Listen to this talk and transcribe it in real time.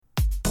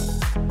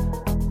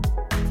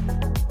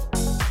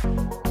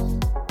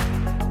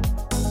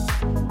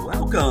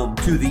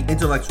to the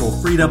Intellectual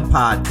Freedom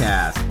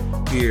Podcast.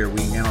 Here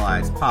we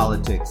analyze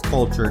politics,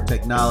 culture,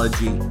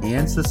 technology,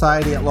 and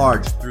society at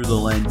large through the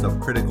lens of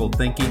critical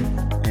thinking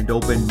and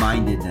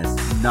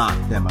open-mindedness, not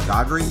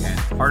demagoguery and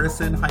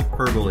partisan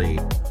hyperbole.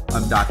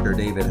 I'm Dr.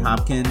 David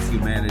Hopkins,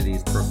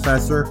 humanities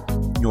professor,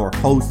 your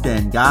host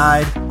and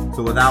guide.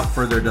 So without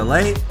further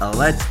delay,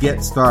 let's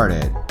get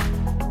started.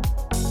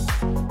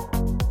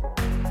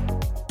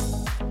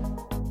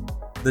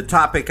 The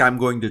topic I'm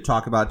going to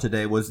talk about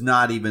today was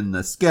not even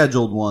the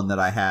scheduled one that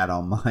I had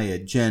on my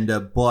agenda,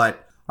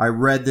 but I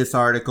read this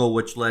article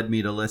which led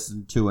me to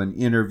listen to an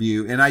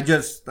interview, and I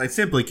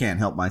simply can't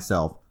help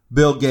myself.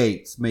 Bill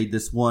Gates made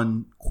this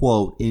one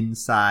quote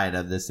inside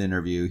of this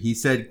interview. He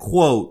said,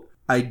 quote,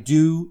 "I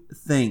do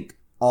think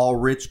all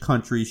rich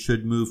countries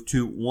should move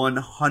to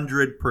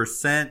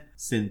 100%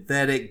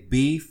 synthetic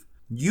beef.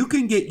 You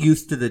can get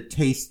used to the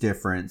taste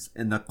difference,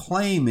 and the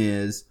claim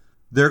is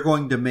they're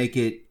going to make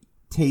it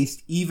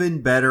taste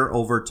even better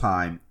over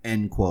time,"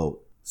 end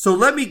quote. So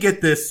let me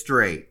get this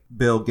straight.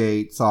 Bill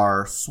Gates,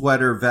 our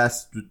sweater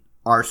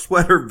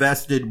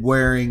vested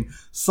wearing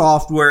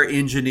software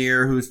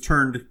engineer who's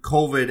turned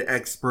COVID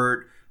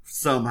expert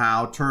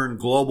somehow, turned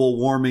global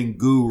warming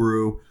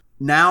guru,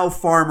 now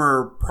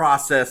farmer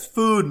processed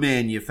food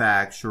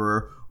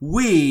manufacturer.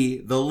 We,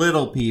 the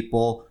little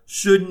people,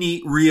 shouldn't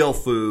eat real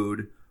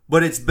food,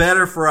 but it's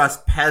better for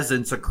us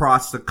peasants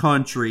across the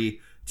country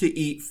to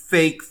eat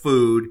fake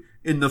food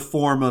in the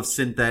form of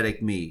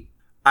synthetic meat.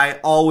 I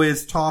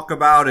always talk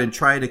about and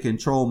try to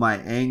control my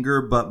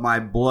anger, but my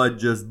blood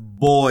just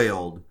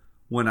boiled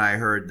when I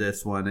heard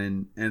this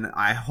one. And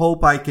I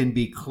hope I can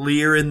be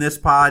clear in this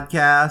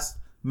podcast.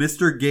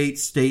 Mr.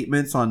 Gates'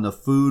 statements on the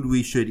food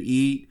we should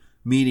eat,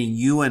 meaning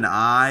you and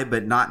I,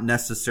 but not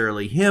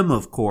necessarily him,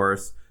 of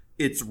course,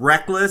 it's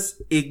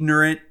reckless,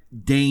 ignorant,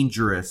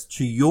 dangerous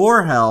to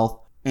your health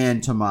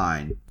and to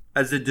mine.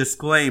 As a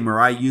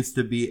disclaimer, I used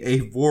to be a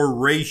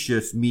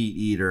voracious meat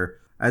eater,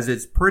 as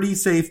it's pretty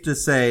safe to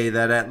say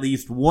that at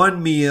least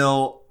one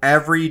meal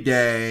every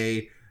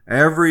day,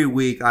 every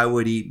week, I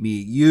would eat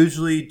meat.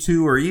 Usually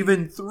 2 or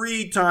even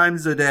 3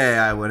 times a day,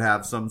 I would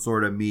have some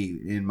sort of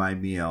meat in my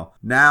meal.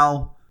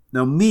 Now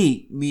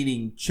meat,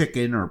 meaning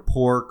chicken or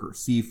pork or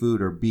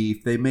seafood or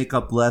beef, they make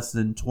up less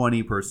than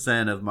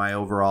 20% of my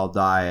overall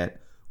diet,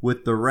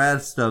 with the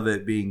rest of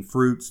it being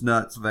fruits,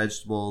 nuts,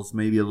 vegetables,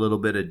 maybe a little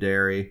bit of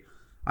dairy.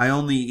 I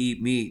only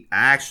eat meat,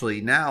 actually,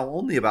 now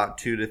only about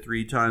 2 to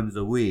 3 times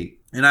a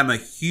week. And I'm a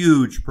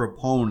huge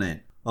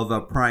proponent of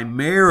a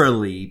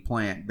primarily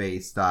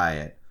plant-based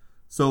diet.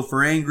 So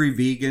for angry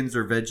vegans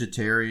or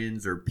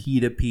vegetarians or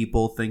PETA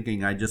people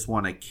thinking I just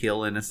want to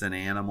kill innocent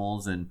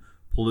animals and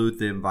pollute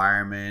the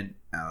environment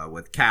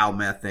with cow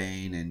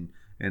methane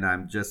and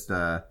I'm just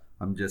a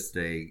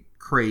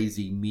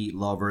crazy meat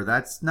lover,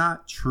 that's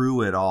not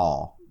true at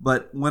all.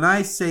 But when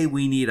I say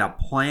we need a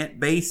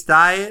plant-based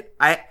diet,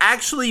 I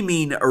actually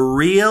mean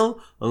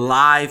real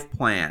live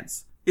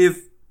plants.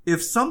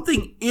 If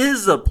something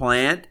is a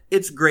plant,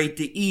 it's great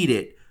to eat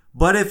it.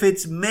 But if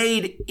it's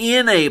made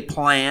in a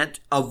plant,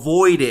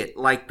 avoid it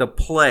like the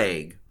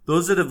plague.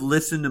 Those that have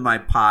listened to my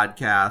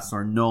podcasts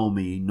or know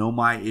me, know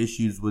my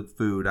issues with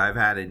food. I've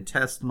had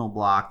intestinal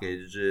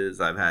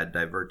blockages, I've had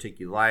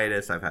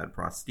diverticulitis, I've had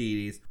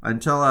prostatitis,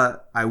 until I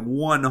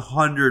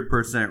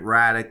 100%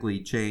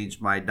 radically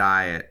changed my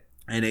diet,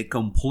 and it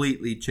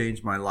completely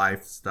changed my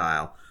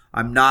lifestyle.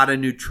 I'm not a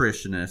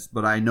nutritionist,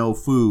 but I know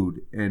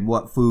food and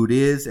what food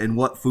is and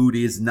what food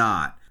is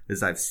not,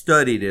 as I've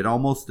studied it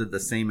almost to the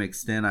same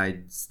extent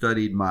I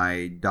studied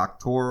my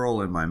doctoral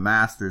and my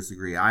master's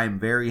degree. I am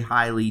very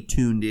highly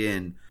tuned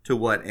in to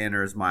what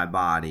enters my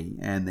body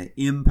and the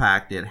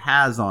impact it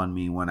has on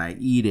me when I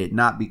eat it,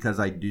 not because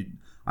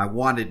I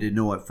wanted to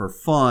know it for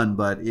fun,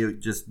 but it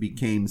just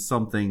became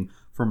something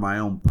for my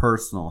own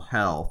personal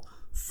health.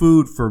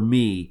 Food for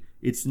me,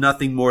 it's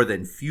nothing more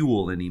than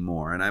fuel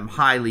anymore, and I'm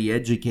highly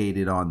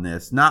educated on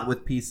this, not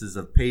with pieces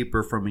of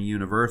paper from a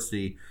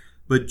university,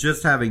 but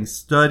just having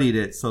studied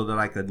it so that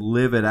I could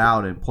live it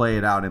out and play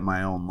it out in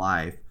my own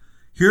life.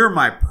 Here are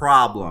my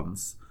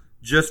problems,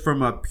 just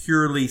from a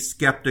purely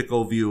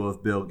skeptical view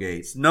of Bill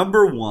Gates.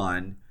 Number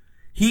one,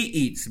 he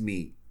eats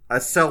meat.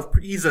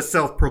 He's a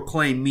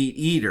self-proclaimed meat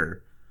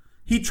eater.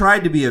 He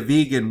tried to be a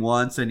vegan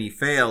once and he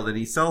failed, and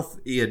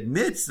he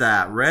admits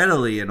that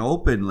readily and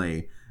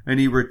openly, and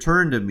he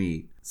returned to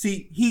meat.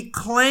 See, he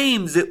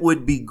claims it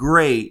would be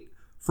great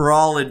for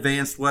all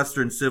advanced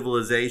Western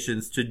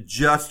civilizations to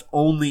just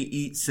only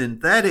eat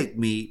synthetic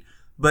meat,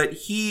 but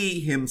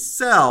he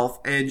himself,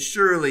 and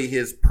surely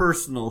his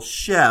personal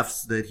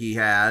chefs that he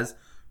has,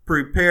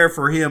 prepare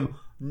for him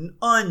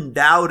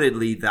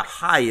undoubtedly the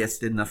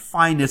highest and the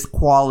finest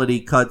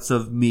quality cuts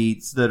of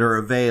meats that are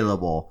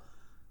available.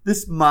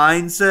 This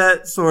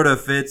mindset sort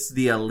of fits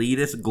the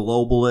elitist,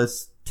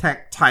 globalist,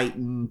 tech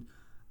titan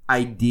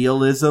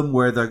idealism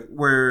where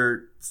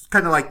it's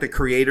kind of like the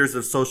creators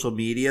of social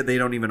media. They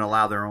don't even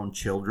allow their own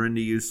children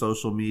to use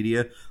social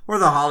media. Or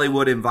the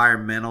Hollywood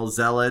environmental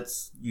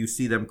zealots. You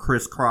see them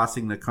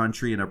crisscrossing the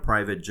country in a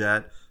private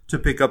jet to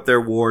pick up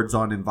their wards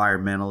on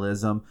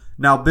environmentalism.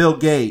 Now, Bill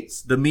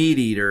Gates, the meat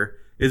eater,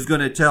 is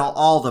going to tell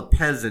all the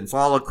peasants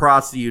all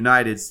across the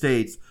United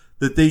States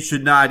that they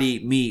should not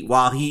eat meat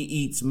while he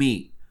eats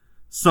meat.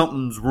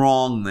 Something's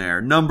wrong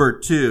there. Number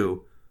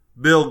 2,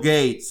 Bill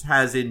Gates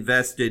has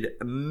invested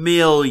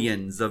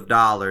millions of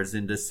dollars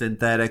into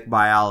synthetic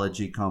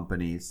biology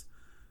companies.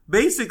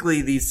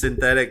 Basically, these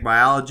synthetic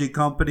biology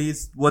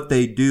companies, what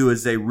they do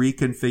is they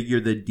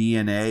reconfigure the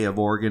DNA of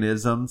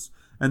organisms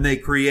and they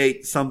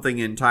create something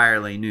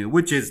entirely new,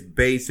 which is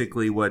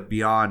basically what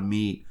Beyond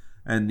Meat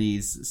and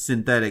these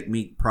synthetic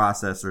meat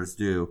processors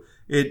do.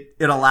 It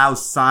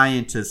allows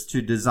scientists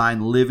to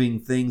design living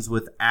things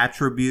with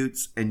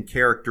attributes and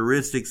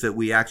characteristics that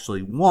we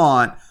actually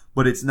want,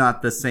 but it's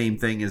not the same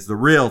thing as the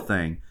real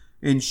thing.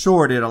 In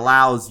short, it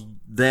allows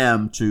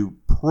them to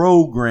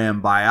program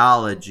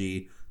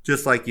biology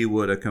just like you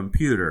would a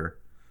computer.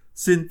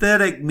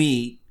 Synthetic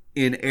meat,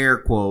 in air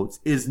quotes,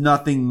 is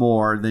nothing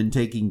more than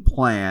taking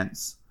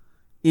plants,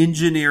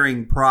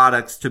 engineering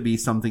products to be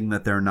something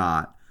that they're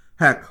not.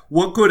 Heck,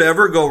 what could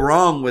ever go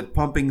wrong with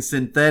pumping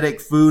synthetic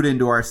food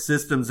into our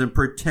systems and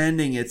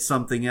pretending it's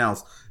something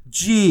else?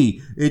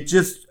 Gee,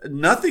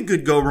 nothing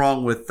could go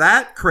wrong with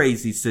that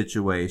crazy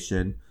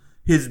situation.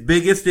 His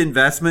biggest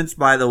investments,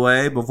 by the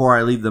way, before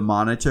I leave the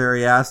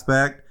monetary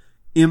aspect,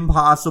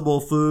 Impossible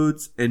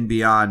Foods and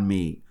Beyond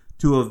Meat,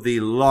 2 of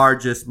the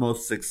largest,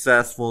 most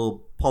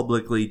successful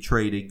publicly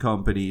traded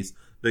companies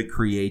that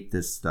create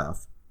this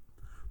stuff.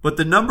 But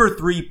the number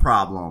 3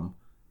 problem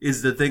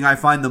is the thing I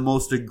find the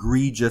most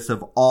egregious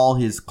of all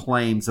his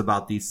claims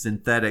about these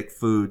synthetic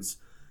foods.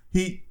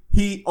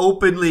 He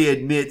openly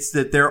admits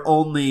that they're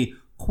only,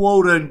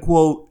 quote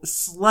unquote,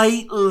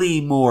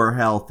 slightly more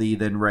healthy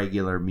than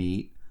regular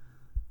meat.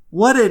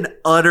 What an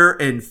utter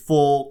and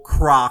full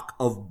crock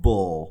of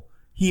bull.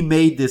 He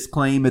made this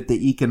claim at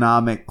the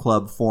Economic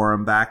Club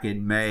Forum back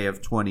in May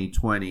of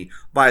 2020.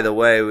 By the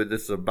way,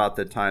 this is about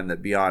the time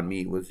that Beyond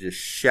Meat was just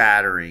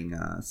shattering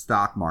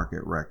stock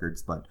market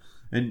records. But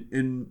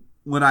and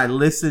when I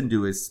listened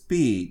to his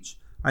speech,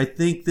 I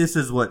think this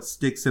is what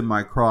sticks in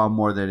my craw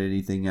more than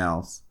anything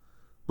else.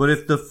 But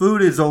if the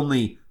food is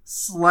only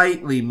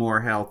slightly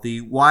more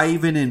healthy, why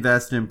even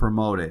invest and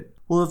promote it?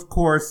 Well, of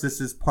course, this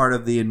is part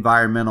of the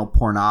environmental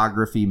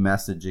pornography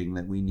messaging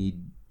that we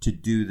need to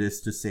do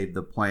this to save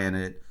the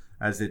planet,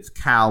 as it's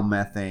cow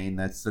methane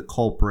that's the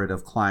culprit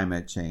of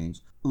climate change.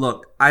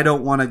 Look, I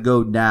don't want to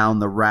go down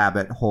the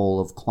rabbit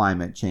hole of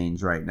climate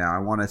change right now. I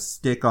want to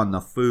stick on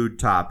the food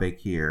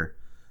topic here,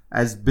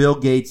 as Bill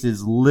Gates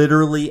is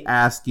literally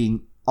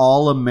asking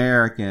all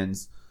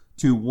Americans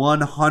to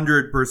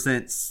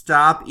 100%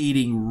 stop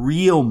eating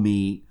real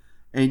meat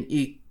and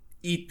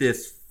eat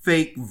this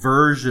fake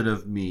version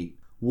of meat.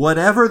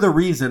 Whatever the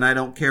reason, I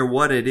don't care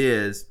what it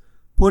is,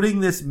 putting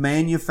this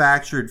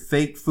manufactured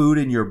fake food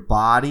in your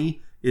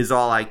body is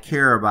all I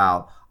care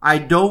about. I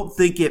don't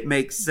think it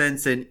makes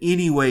sense in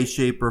any way,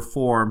 shape, or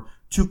form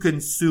to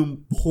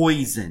consume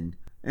poison.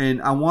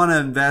 And I want to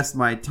invest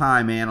my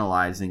time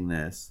analyzing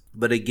this.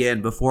 But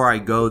again, before I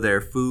go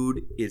there,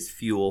 food is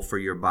fuel for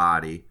your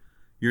body.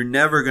 You're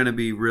never going to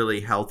be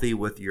really healthy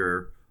with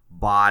your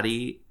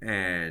body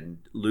and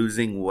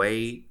losing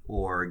weight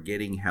or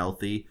getting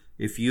healthy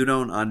if you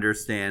don't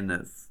understand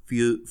that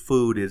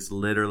food is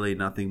literally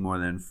nothing more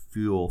than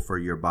fuel for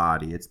your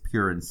body. It's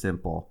pure and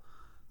simple.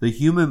 The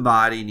human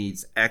body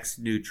needs X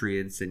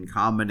nutrients in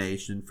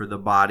combination for the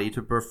body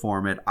to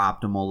perform at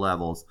optimal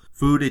levels.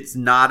 Food, it's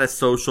not a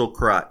social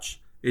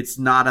crutch. It's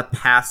not a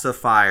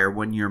pacifier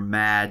when you're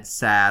mad,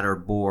 sad, or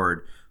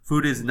bored.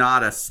 Food is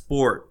not a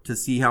sport to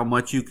see how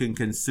much you can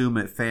consume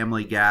at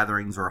family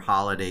gatherings or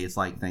holidays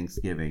like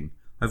Thanksgiving.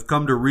 I've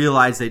come to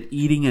realize that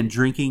eating and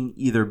drinking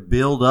either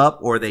build up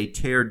or they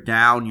tear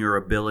down your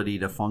ability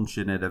to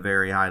function at a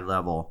very high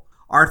level.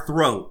 Our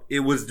throat,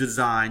 it was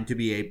designed to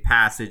be a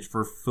passage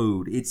for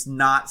food. It's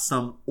not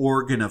some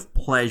organ of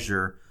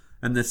pleasure.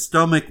 And the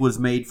stomach was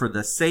made for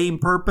the same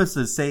purpose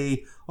as,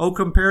 say,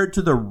 compare it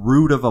to the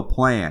root of a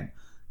plant.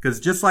 Because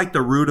just like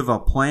the root of a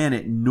plant,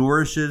 it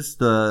nourishes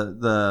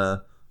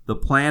the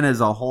plant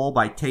as a whole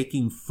by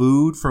taking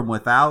food from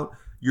without.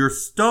 Your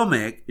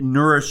stomach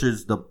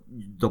nourishes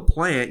the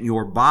plant,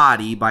 your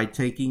body, by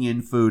taking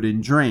in food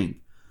and drink.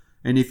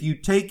 And if you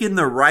take in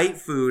the right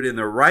food and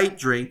the right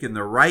drink in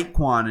the right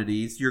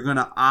quantities, you're going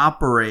to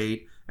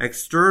operate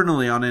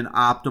externally on an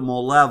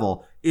optimal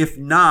level. If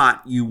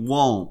not, you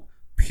won't.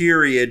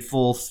 Period.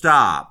 Full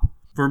stop.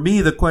 For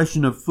me, the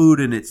question of food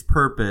and its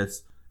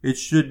purpose, it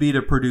should be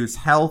to produce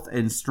health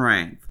and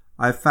strength.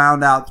 I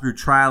found out through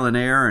trial and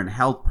error and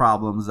health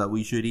problems that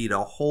we should eat a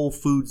whole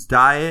foods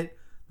diet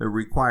that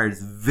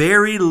requires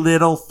very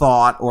little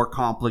thought or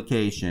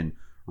complication.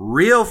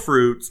 Real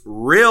fruits,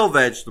 real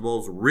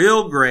vegetables,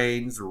 real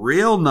grains,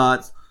 real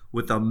nuts,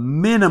 with a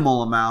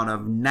minimal amount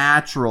of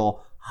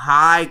natural,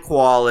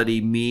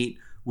 high-quality meat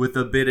with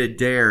a bit of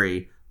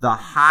dairy. The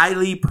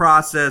highly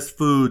processed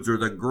foods or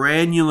the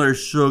granular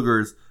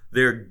sugars,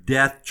 they're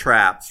death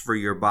traps for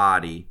your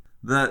body.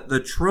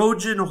 The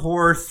Trojan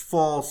horse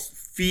false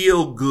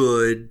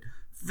feel-good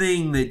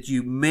thing that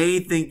you may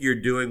think you're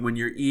doing when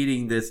you're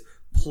eating this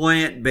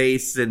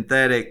plant-based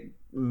synthetic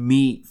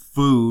meat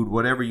food,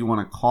 whatever you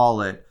want to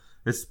call it,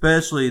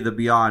 especially the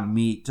Beyond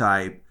Meat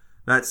type,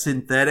 that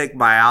synthetic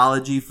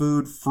biology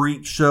food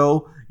freak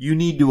show, you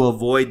need to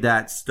avoid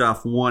that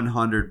stuff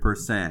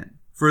 100%.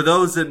 For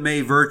those that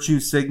may virtue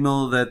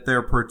signal that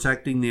they're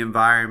protecting the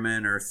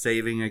environment or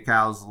saving a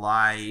cow's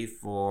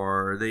life,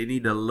 or they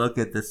need to look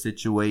at the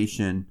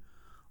situation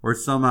or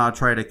somehow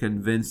try to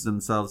convince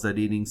themselves that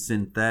eating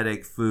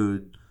synthetic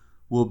food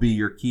will be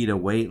your key to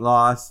weight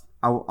loss,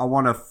 I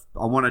want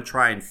to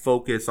try and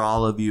focus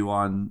all of you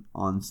on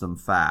some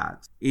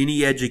facts.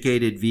 Any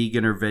educated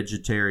vegan or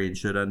vegetarian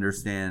should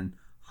understand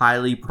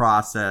highly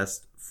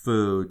processed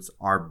foods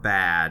are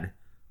bad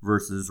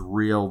versus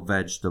real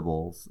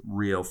vegetables,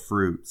 real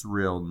fruits,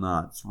 real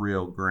nuts,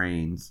 real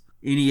grains.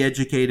 Any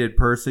educated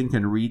person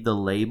can read the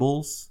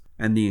labels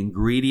and the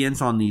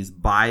ingredients on these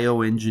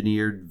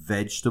bioengineered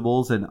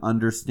vegetables and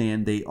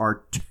understand they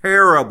are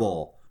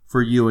terrible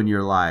for you and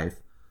your life.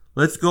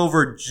 Let's go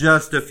over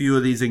just a few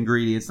of these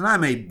ingredients, and I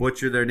may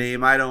butcher their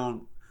name.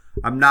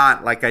 I'm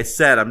not, like I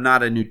said, I'm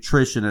not a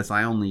nutritionist.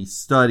 I only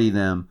study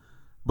them,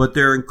 but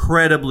they're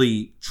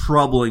incredibly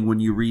troubling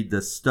when you read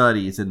the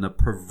studies and the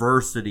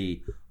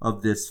perversity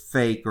of this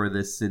fake or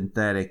this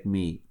synthetic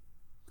meat.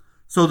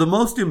 So the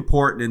most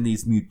important in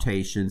these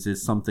mutations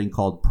is something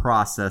called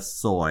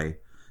processed soy.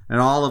 And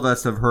all of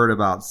us have heard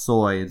about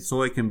soy, and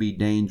soy can be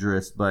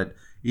dangerous, but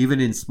even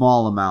in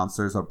small amounts,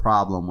 there's a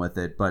problem with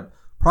it. But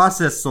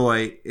processed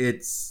soy,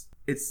 it's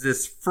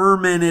this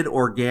fermented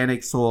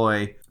organic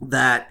soy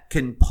that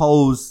can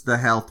pose the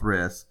health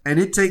risk. And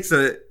it takes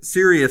a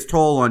serious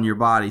toll on your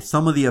body.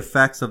 Some of the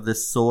effects of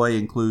this soy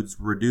includes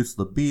reduced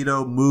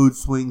libido, mood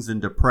swings, and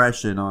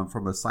depression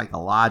from a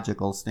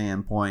psychological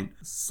standpoint.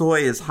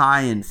 Soy is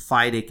high in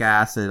phytic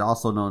acid,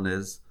 also known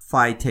as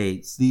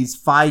phytates.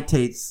 These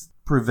phytates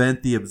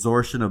prevent the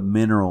absorption of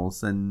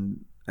minerals,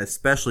 and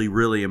especially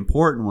really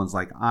important ones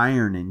like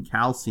iron and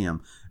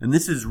calcium. And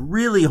this is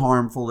really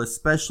harmful,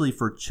 especially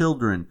for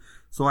children.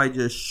 So I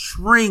just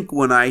shrink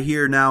when I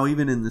hear now,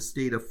 even in the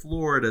state of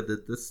Florida,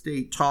 that the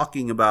state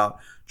talking about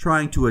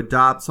trying to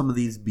adopt some of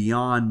these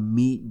Beyond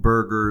Meat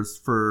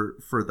burgers for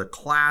the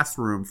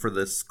classroom, for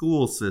the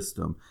school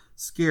system.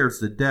 Scares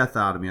the death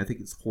out of me. I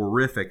think it's a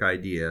horrific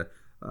idea.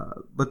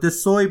 But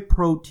this soy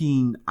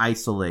protein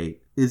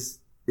isolate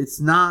it's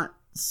not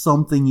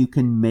something you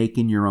can make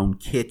in your own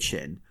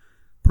kitchen.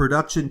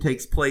 Production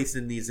takes place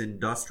in these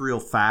industrial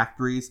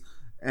factories,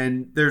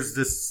 and there's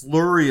this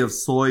slurry of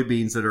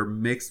soybeans that are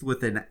mixed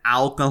with an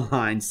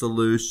alkaline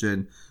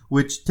solution,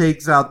 which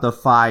takes out the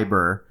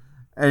fiber.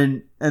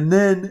 And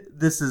then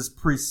this is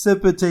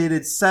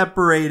precipitated,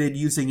 separated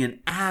using an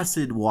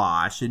acid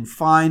wash, and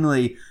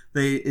finally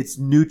it's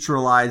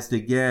neutralized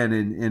again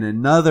in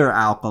another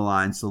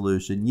alkaline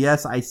solution.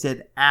 Yes, I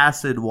said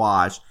acid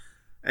wash.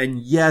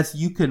 And yes,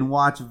 you can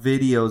watch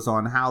videos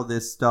on how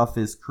this stuff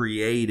is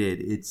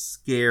created. It's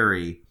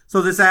scary. So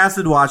this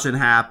acid washing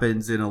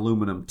happens in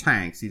aluminum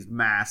tanks, these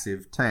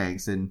massive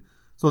tanks. And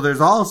so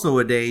there's also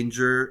a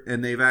danger,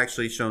 and they've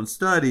actually shown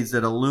studies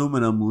that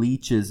aluminum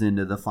leaches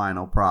into the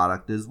final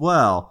product as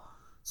well.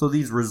 So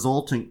these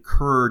resultant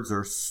curds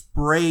are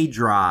spray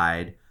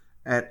dried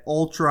at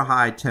ultra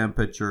high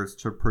temperatures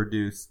to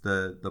produce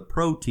the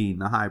protein,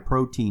 the high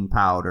protein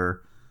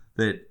powder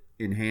that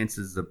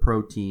enhances the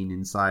protein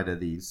inside of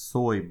these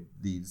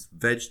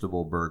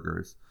vegetable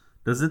burgers.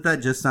 Doesn't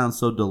that just sound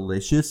so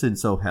delicious and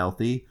so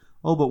healthy?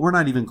 Oh, but we're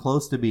not even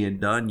close to being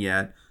done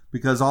yet,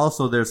 because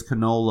also there's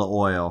canola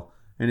oil,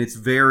 and it's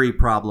very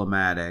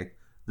problematic.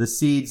 The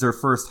seeds are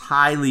first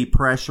highly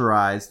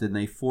pressurized and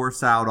they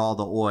force out all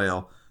the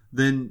oil.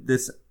 Then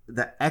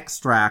the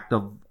extract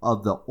of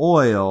the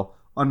oil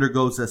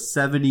undergoes a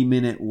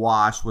 70-minute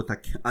wash with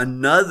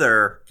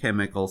another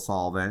chemical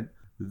solvent.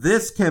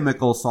 This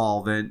chemical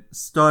solvent,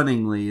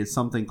 stunningly, is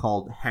something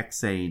called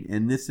hexane,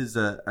 and this is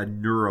a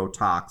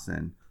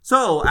neurotoxin.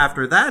 So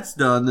after that's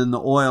done, then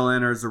the oil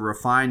enters a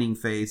refining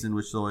phase in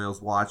which the oil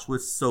is washed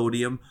with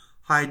sodium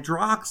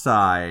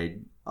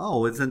hydroxide.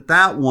 Oh, isn't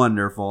that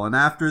wonderful? And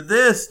after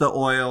this, the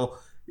oil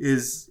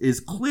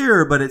is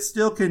clear, but it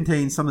still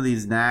contains some of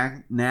these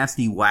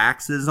nasty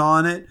waxes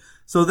on it.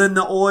 So then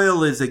the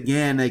oil is,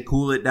 again, they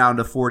cool it down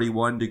to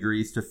 41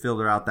 degrees to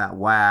filter out that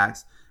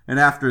wax. And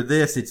after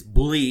this, it's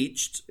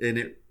bleached,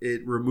 and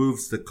it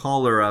removes the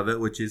color of it,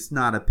 which is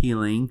not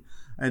appealing.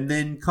 And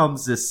then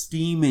comes the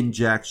steam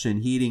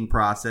injection heating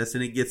process,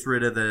 and it gets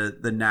rid of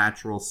the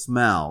natural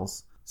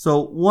smells. So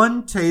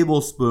 1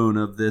 tablespoon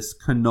of this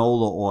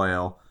canola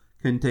oil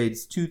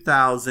contains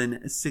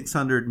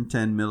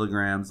 2,610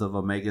 milligrams of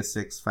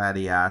omega-6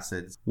 fatty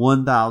acids,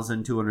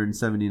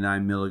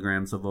 1,279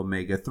 milligrams of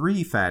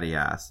omega-3 fatty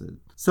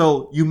acids.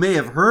 So you may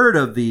have heard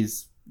of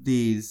these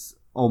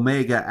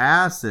omega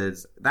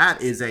acids.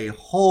 That is a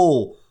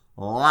whole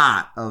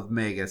lot of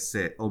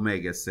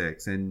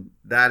omega-6, and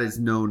that is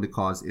known to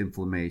cause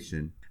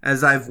inflammation.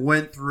 As I've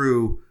went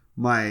through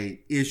my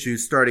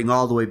issues starting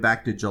all the way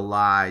back to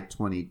July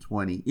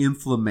 2020.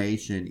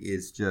 Inflammation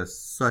is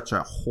just such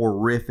a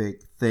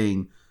horrific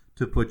thing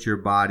to put your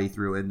body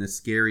through. And the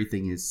scary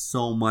thing is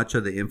so much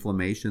of the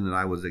inflammation that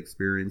I was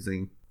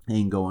experiencing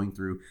and going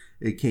through,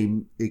 it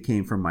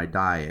came from my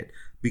diet.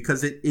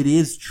 Because it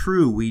is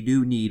true, we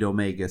do need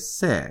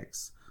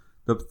omega-6.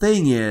 The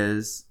thing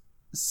is,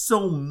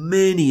 so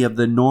many of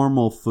the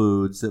normal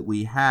foods that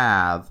we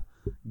have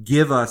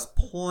give us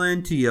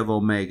plenty of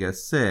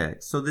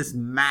omega-6. So this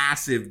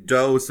massive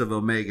dose of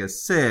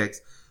omega-6,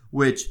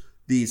 which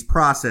these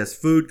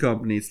processed food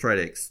companies try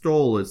to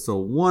extol as so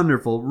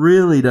wonderful,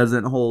 really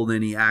doesn't hold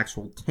any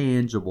actual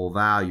tangible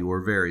value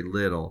or very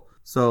little.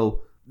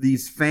 So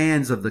these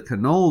fans of the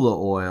canola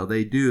oil,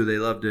 they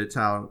love to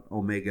tout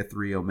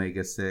omega-3,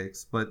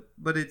 omega-6,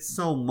 but it's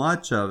so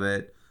much of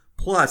it.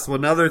 Plus,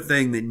 one other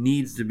thing that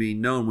needs to be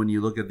known when you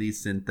look at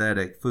these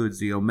synthetic foods,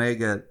 the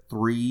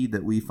omega-3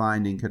 that we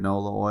find in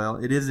canola oil,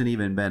 it isn't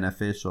even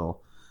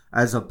beneficial,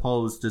 as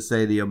opposed to,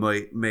 say, the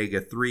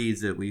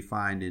omega-3s that we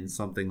find in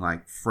something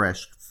like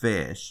fresh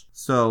fish.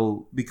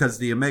 So, because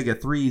the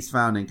omega-3s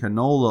found in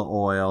canola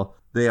oil,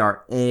 they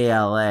are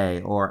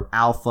ALA, or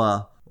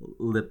alpha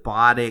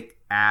lipoic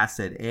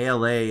acid.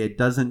 ALA, it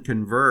doesn't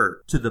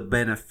convert to the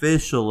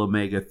beneficial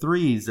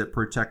omega-3s that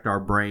protect our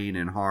brain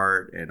and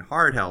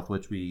heart health,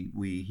 which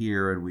we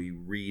hear and we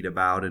read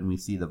about, and we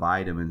see the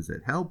vitamins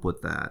that help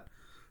with that.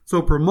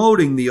 So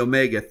promoting the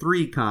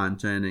omega-3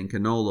 content in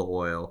canola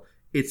oil,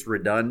 it's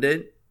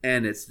redundant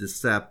and it's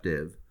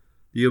deceptive.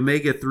 The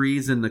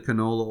omega-3s in the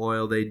canola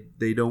oil,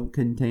 they don't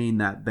contain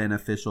that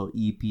beneficial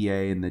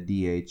EPA and the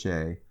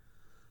DHA.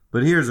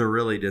 But here's a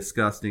really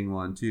disgusting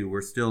one too.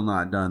 We're still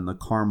not done. The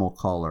caramel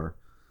color.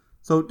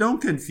 So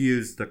don't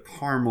confuse the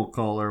caramel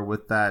color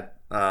with that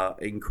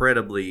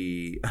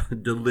incredibly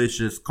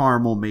delicious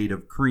caramel made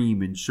of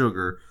cream and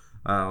sugar,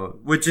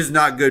 which is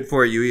not good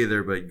for you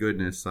either, but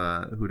goodness,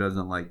 who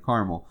doesn't like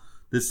caramel?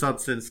 This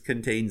substance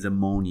contains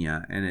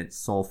ammonia and its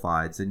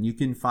sulfides, and you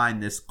can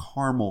find this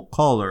caramel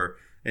color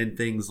in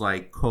things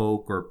like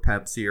Coke or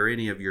Pepsi or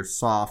any of your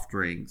soft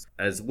drinks,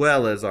 as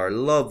well as our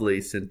lovely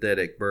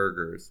synthetic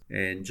burgers.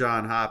 And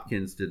John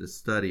Hopkins did a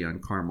study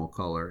on caramel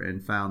color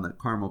and found that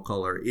caramel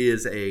color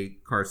is a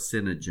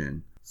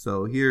carcinogen.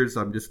 So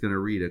I'm just going to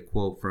read a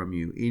quote from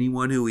you.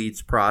 Anyone who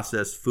eats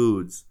processed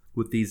foods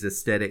with these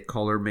aesthetic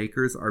color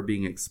makers are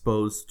being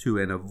exposed to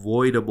an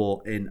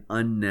avoidable and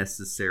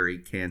unnecessary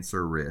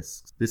cancer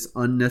risks. This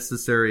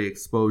unnecessary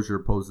exposure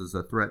poses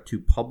a threat to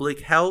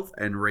public health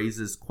and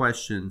raises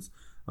questions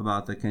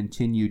about the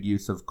continued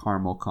use of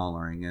caramel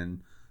coloring.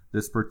 And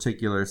this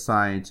particular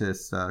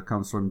scientist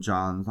comes from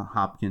Johns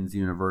Hopkins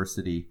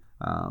University,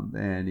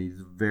 and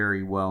he's a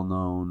very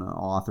well-known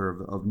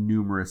author of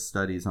numerous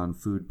studies on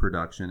food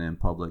production and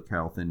public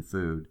health in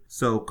food.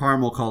 So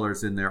caramel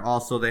colors in there.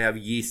 Also, they have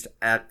yeast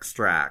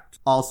extract,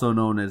 also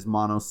known as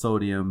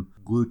monosodium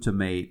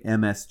glutamate,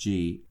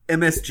 MSG.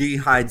 MSG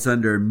hides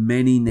under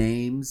many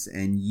names,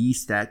 and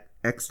yeast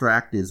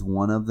extract is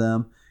one of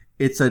them.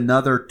 It's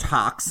another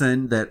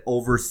toxin that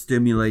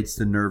overstimulates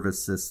the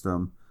nervous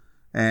system.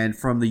 And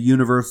from the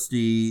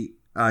university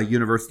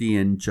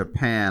in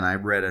Japan, I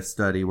read a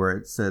study where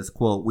it says,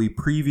 quote, "We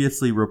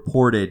previously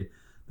reported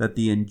that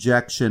the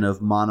injection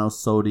of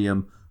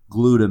monosodium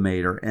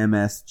glutamate, or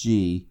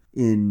MSG,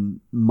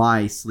 in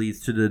mice leads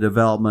to the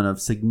development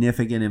of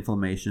significant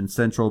inflammation,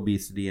 central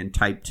obesity, and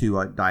type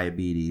 2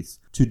 diabetes.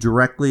 To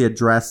directly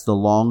address the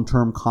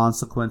long-term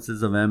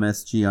consequences of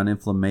MSG on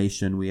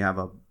inflammation,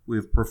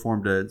 we've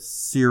performed a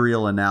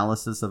serial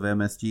analysis of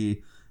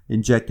MSG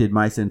injected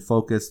mice and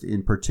focused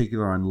in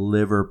particular on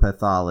liver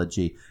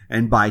pathology.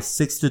 And by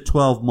 6 to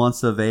 12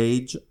 months of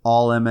age,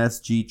 all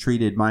MSG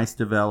treated mice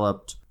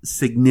developed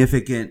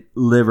significant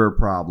liver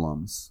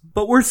problems.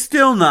 But we're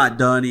still not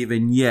done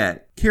even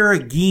yet.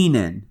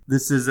 Carrageenan.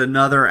 This is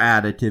another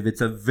additive. It's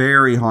a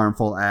very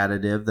harmful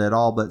additive that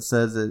all but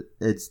says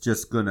it's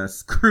just going to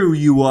screw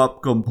you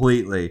up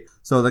completely.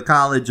 So the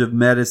College of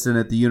Medicine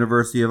at the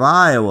University of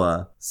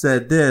Iowa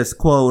said this,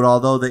 quote,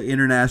 "Although the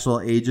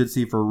International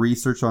Agency for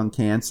Research on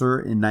Cancer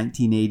in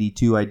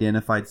 1982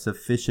 identified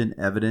sufficient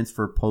evidence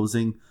for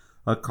posing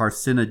a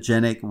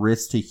carcinogenic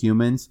risk to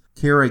humans,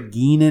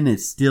 carrageenan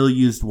is still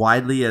used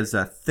widely as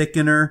a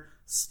thickener,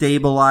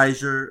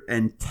 stabilizer,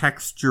 and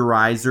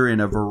texturizer in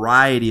a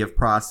variety of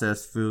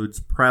processed foods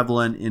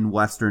prevalent in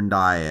Western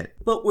diet."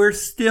 But we're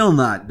still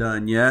not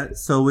done yet.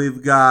 So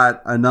we've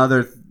got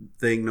another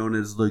thing known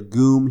as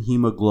legume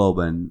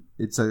hemoglobin.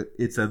 It's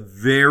a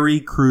very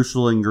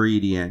crucial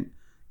ingredient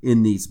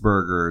in these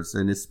burgers,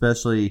 and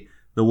especially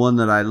the one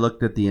that I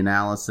looked at the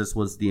analysis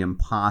was the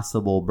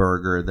Impossible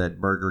Burger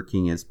that Burger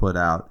King has put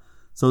out.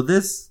 So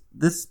this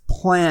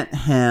plant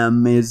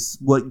hem is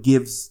what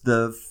gives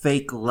the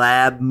fake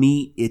lab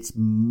meat its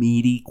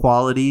meaty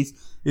qualities.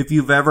 If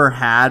you've ever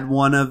had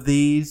one of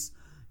these,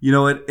 you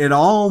know, it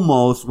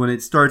almost, when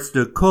it starts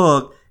to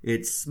cook,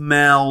 it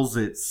smells,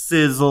 it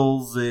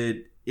sizzles,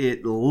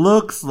 it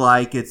looks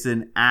like it's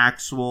an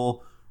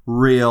actual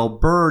real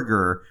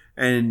burger.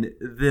 And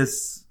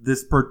this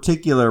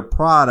particular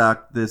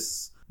product,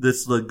 this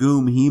this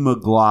legume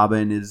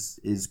hemoglobin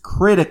is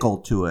critical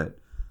to it.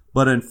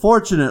 But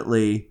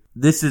unfortunately,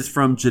 this is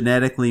from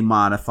genetically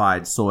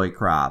modified soy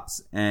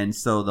crops. And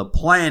so the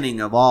planting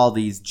of all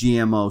these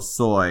GMO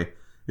soy,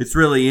 it's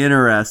really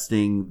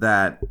interesting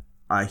that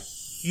a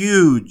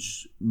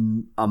huge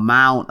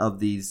amount of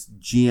these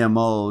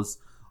GMOs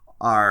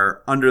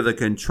are under the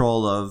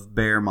control of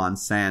Bayer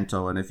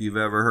Monsanto. And if you've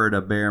ever heard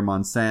of Bayer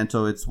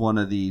Monsanto, it's one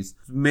of these,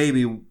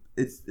 maybe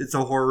it's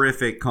a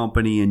horrific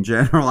company in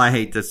general. I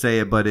hate to say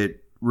it, but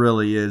it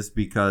really is,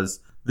 because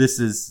this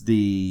is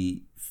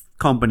the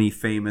company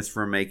famous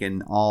for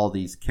making all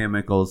these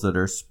chemicals that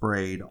are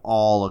sprayed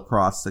all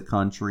across the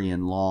country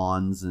in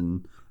lawns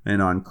and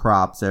on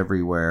crops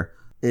everywhere.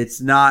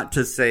 It's not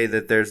to say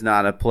that there's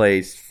not a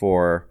place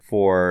for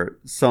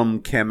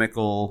some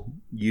chemical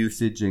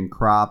usage in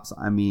crops.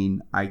 I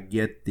mean, I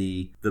get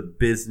the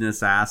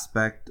business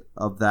aspect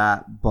of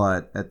that,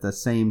 but at the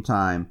same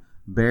time,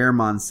 Bayer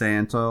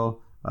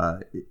Monsanto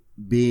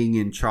being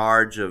in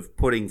charge of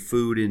putting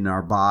food in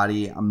our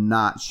body, I'm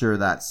not sure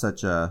that's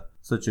such a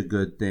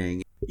good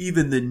thing.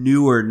 Even the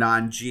newer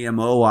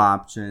non-GMO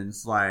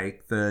options,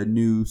 like the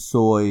new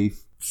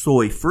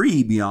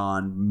soy-free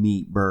Beyond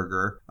Meat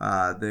burger,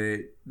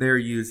 they're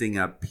using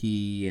a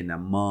pea and a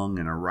mung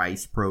and a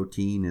rice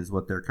protein is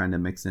what they're kind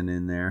of mixing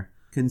in there.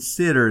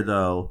 Consider,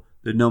 though,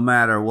 that no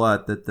matter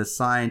what, that the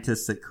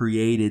scientists that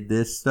created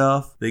this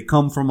stuff, they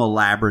come from a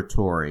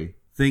laboratory.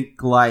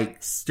 Think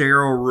like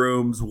sterile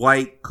rooms,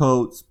 white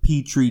coats,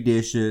 petri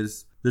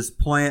dishes. This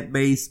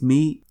plant-based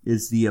meat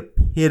is the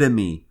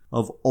epitome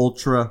of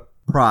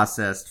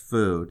ultra-processed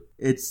food.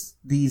 It's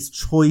these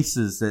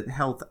choices that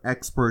health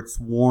experts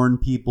warn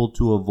people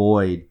to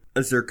avoid,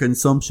 as their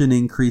consumption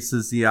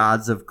increases the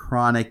odds of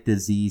chronic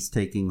disease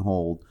taking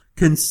hold.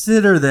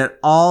 Consider that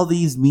all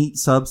these meat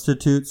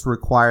substitutes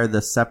require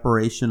the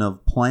separation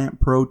of plant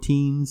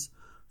proteins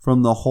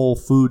from the whole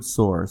food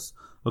source.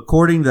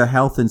 According to the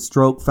Health and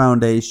Stroke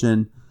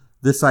Foundation,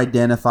 this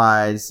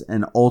identifies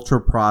an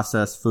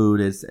ultra-processed food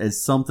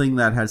as something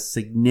that has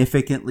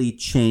significantly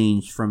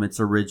changed from its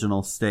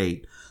original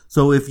state.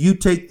 So if you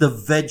take the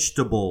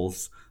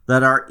vegetables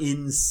that are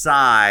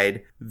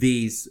inside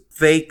these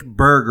fake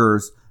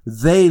burgers,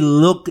 they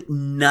look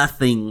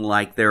nothing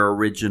like their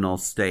original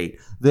state.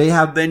 They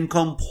have been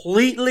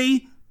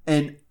completely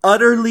and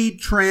utterly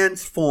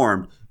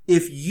transformed.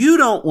 If you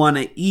don't want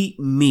to eat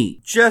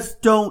meat,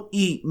 just don't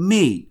eat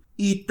meat.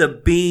 Eat the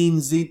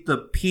beans, eat the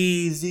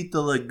peas, eat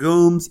the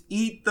legumes,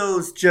 eat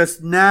those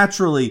just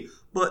naturally.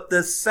 But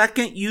the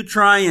second you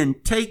try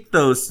and take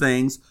those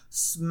things,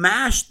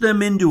 smash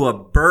them into a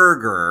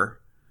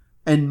burger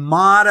and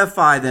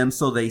modify them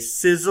so they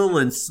sizzle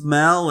and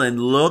smell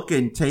and look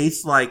and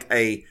taste like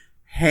a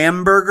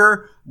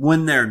hamburger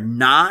when they're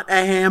not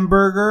a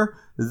hamburger,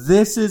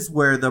 this is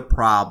where the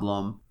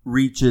problem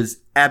reaches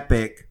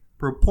epic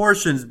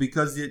proportions,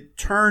 because it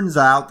turns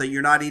out that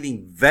you're not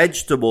eating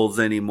vegetables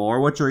anymore.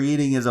 What you're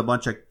eating is a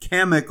bunch of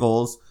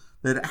chemicals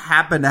that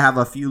happen to have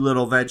a few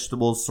little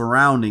vegetables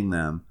surrounding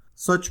them.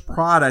 Such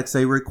products,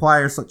 they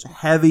require such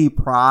heavy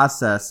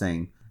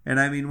processing. And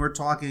I mean, we're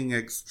talking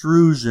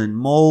extrusion,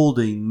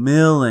 molding,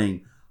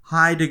 milling,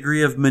 high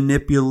degree of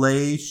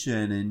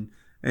manipulation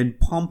and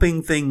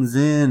pumping things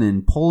in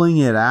and pulling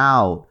it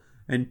out.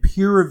 And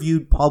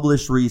peer-reviewed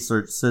published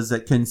research says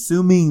that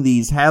consuming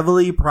these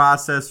heavily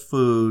processed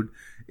food,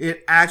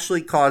 it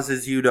actually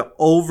causes you to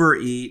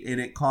overeat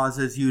and it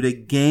causes you to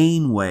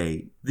gain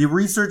weight. The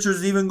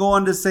researchers even go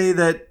on to say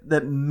that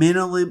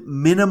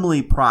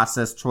minimally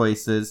processed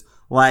choices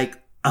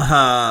like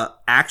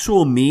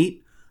actual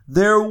meat,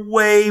 they're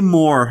way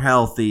more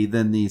healthy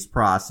than these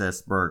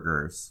processed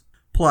burgers.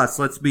 Plus,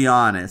 let's be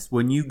honest,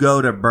 when you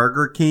go to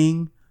Burger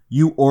King,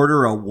 you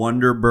order a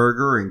Wonder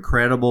Burger,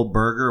 Incredible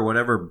Burger,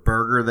 whatever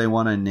burger they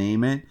want to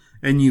name it,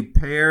 and you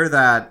pair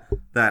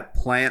that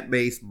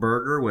plant-based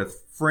burger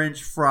with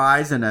French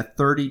fries and a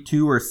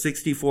 32 or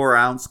 64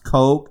 ounce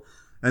Coke,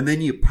 and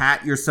then you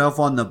pat yourself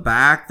on the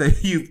back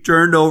that you've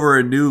turned over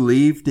a new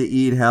leaf to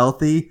eat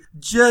healthy.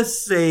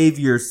 Just save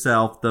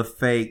yourself the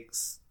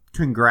fakes.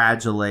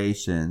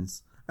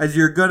 Congratulations. As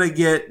you're going to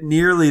get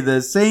nearly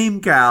the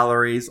same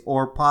calories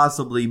or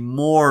possibly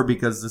more,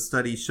 because the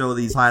studies show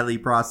these highly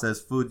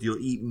processed foods, you'll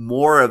eat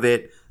more of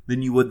it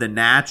than you would the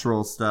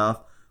natural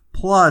stuff.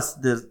 Plus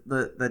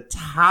the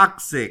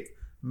toxic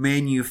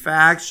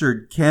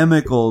manufactured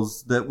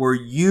chemicals that were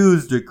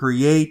used to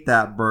create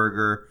that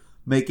burger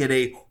make it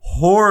a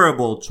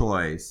horrible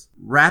choice.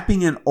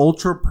 Wrapping an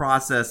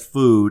ultra-processed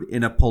food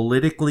in a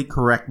politically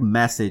correct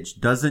message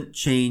doesn't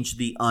change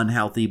the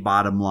unhealthy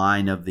bottom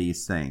line of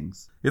these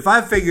things. If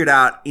I've figured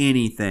out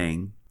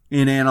anything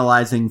in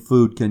analyzing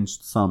food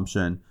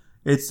consumption,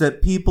 it's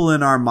that people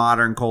in our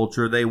modern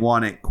culture, they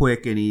want it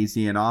quick and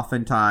easy, and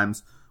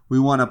oftentimes we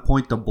want to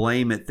point the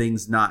blame at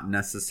things not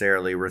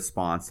necessarily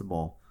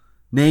responsible.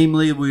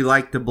 Namely, we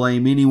like to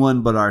blame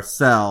anyone but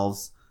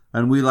ourselves,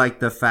 and we like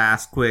the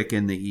fast, quick,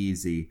 and the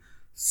easy.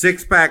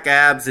 6-pack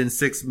abs in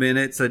 6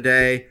 minutes a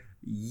day?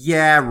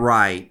 Yeah,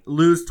 right.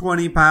 Lose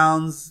 20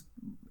 pounds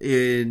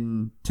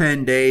in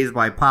 10 days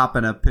by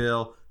popping a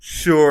pill?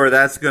 Sure,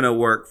 that's going to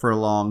work for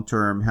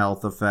long-term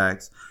health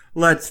effects.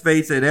 Let's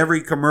face it,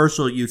 every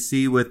commercial you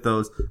see with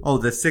those,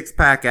 the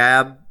six-pack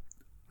ab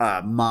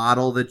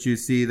model that you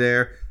see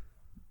there,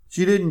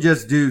 she didn't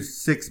just do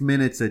 6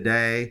 minutes a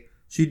day.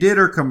 She did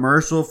her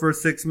commercial for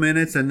 6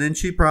 minutes, and then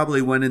she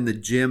probably went in the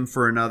gym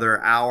for another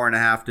hour and a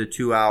half to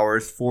 2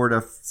 hours, 4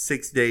 to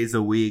 6 days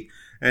a week.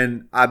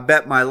 And I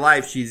bet my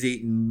life she's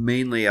eating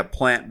mainly a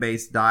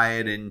plant-based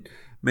diet and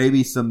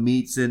maybe some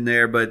meats in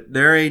there, but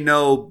there ain't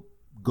no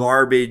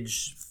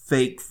garbage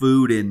fake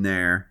food in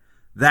there.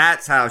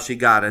 That's how she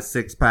got a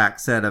six-pack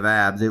set of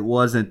abs. It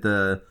wasn't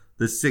the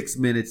 6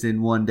 minutes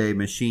in one day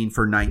machine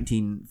for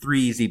 3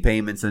 easy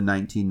payments in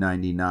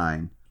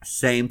 $19.99.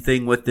 Same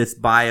thing with this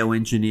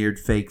bioengineered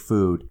fake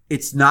food.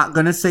 It's not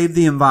going to save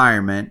the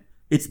environment.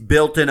 It's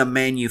built in a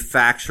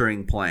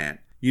manufacturing plant.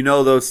 You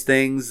know those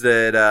things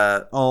that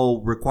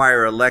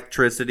require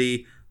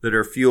electricity that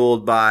are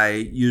fueled by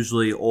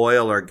usually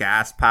oil or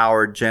gas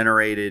powered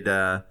generated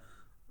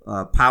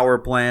power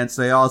plants.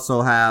 They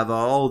also have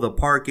the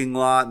parking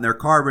lot, and their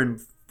carbon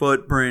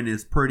footprint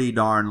is pretty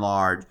darn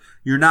large.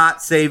 You're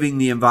not saving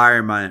the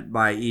environment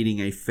by eating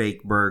a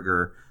fake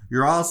burger.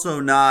 You're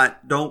also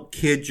don't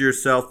kid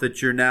yourself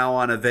that you're now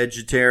on a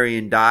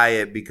vegetarian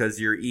diet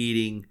because you're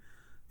eating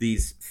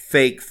these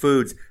fake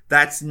foods.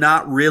 That's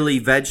not really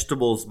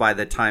vegetables by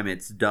the time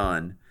it's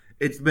done.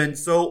 It's been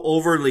so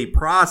overly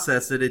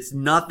processed that it's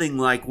nothing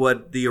like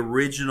what the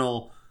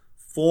original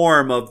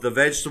form of the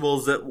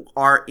vegetables that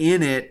are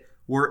in it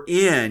were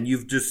in.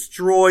 You've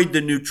destroyed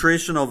the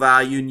nutritional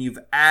value and you've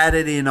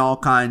added in all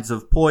kinds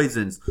of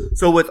poisons.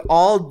 So with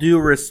all due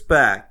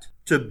respect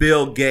to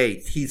Bill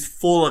Gates, he's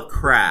full of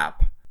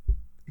crap.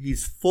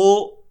 He's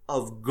full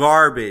of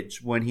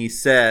garbage when he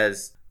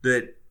says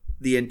that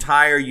the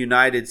entire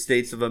United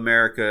States of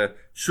America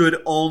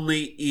should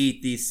only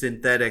eat these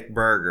synthetic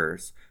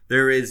burgers.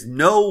 There is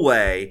no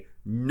way,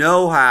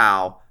 no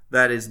how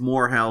that is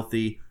more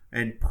healthy,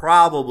 and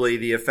probably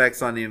the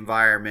effects on the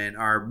environment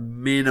are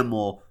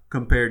minimal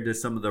compared to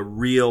some of the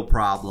real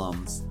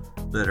problems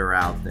that are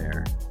out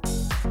there.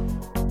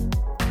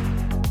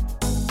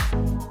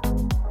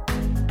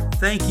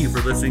 Thank you for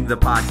listening to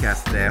the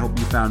podcast today. I hope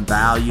you found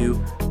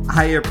value.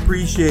 I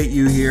appreciate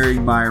you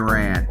hearing my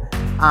rant.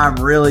 I'm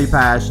really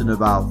passionate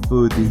about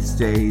food these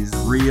days.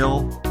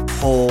 Real,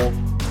 whole,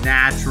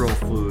 natural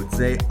foods.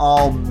 They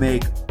all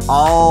make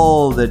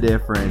all the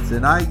difference.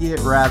 And I get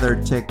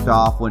rather ticked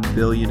off when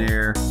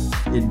billionaire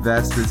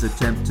investors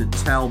attempt to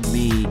tell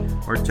me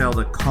or tell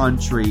the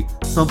country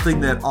something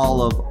that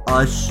all of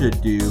us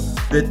should do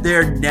that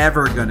they're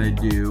never going to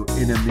do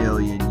in a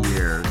million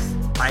years.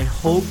 I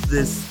hope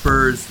this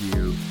spurs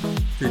you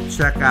to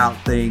check out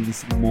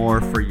things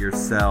more for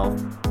yourself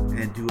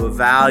and to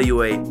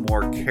evaluate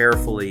more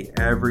carefully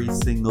every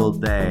single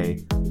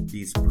day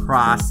these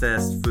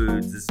processed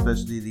foods,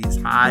 especially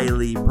these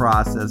highly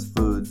processed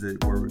foods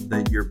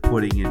that you're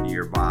putting into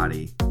your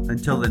body.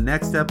 Until the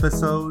next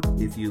episode,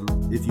 if you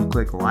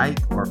click like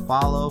or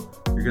follow,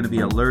 you're going to be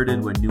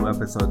alerted when new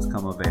episodes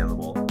come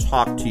available.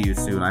 Talk to you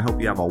soon. I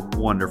hope you have a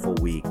wonderful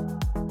week.